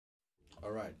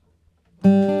All right.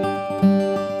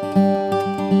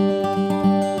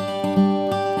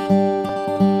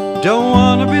 Don't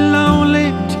wanna be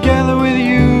lonely together with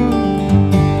you.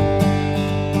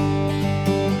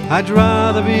 I'd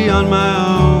rather be on my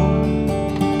own.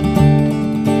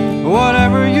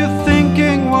 Whatever you're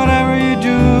thinking, whatever you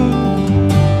do,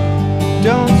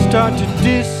 don't start to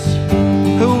diss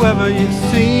whoever you've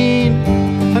seen.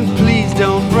 And please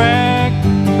don't brag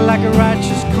like a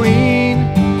righteous queen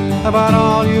about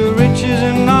all your riches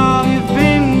and all you've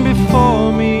been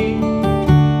before me.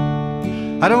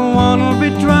 I don't wanna be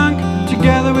drunk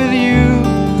together with you.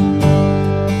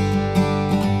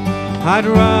 I'd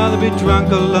rather be drunk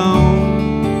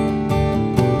alone.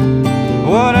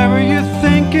 Whatever you're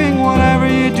thinking, whatever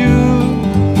you do,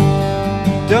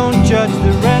 don't judge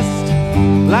the rest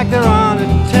like they're on a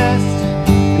test.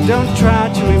 And don't try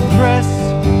to impress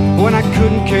when I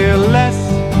couldn't care less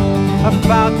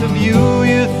about the view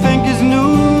you think is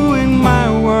new in my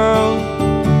world.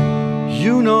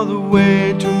 You know the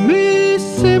way to me is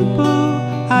simple.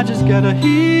 I just gotta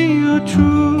hear your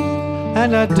truth.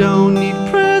 And I don't need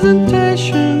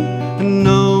presentation and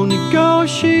no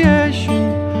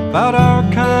negotiation about our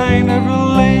kind of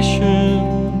relation.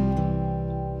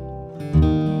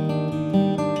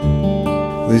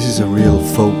 This is a real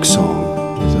folk song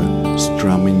with a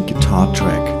strumming guitar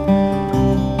track,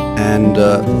 and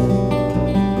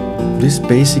this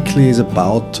basically is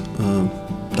about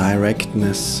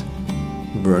directness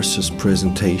versus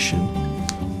presentation,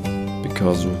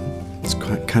 because it's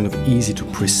kind of easy to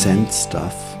present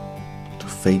stuff, to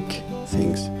fake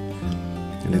things,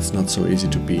 and it's not so easy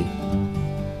to be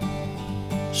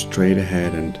straight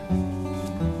ahead and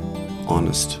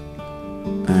honest.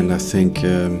 And I think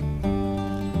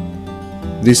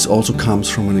this also comes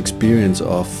from an experience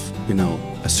of, you know,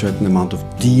 a certain amount of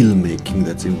deal making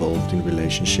that's involved in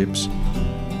relationships,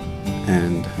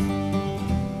 and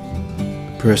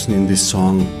the person in this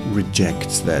song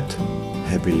rejects that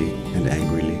heavily and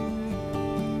angrily.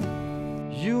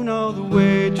 You know the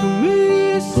way to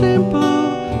me is simple.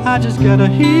 I just gotta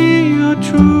hear your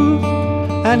truth.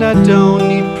 And I don't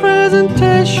need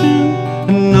presentation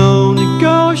and no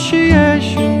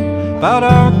negotiation about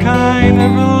our kind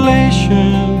of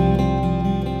relation.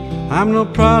 I'm no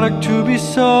product to be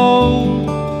sold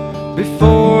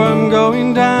before I'm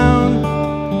going down,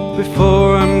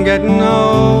 before I'm getting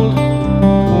old,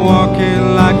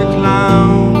 walking like a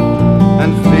clown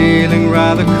and feeling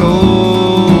rather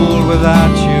cold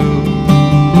without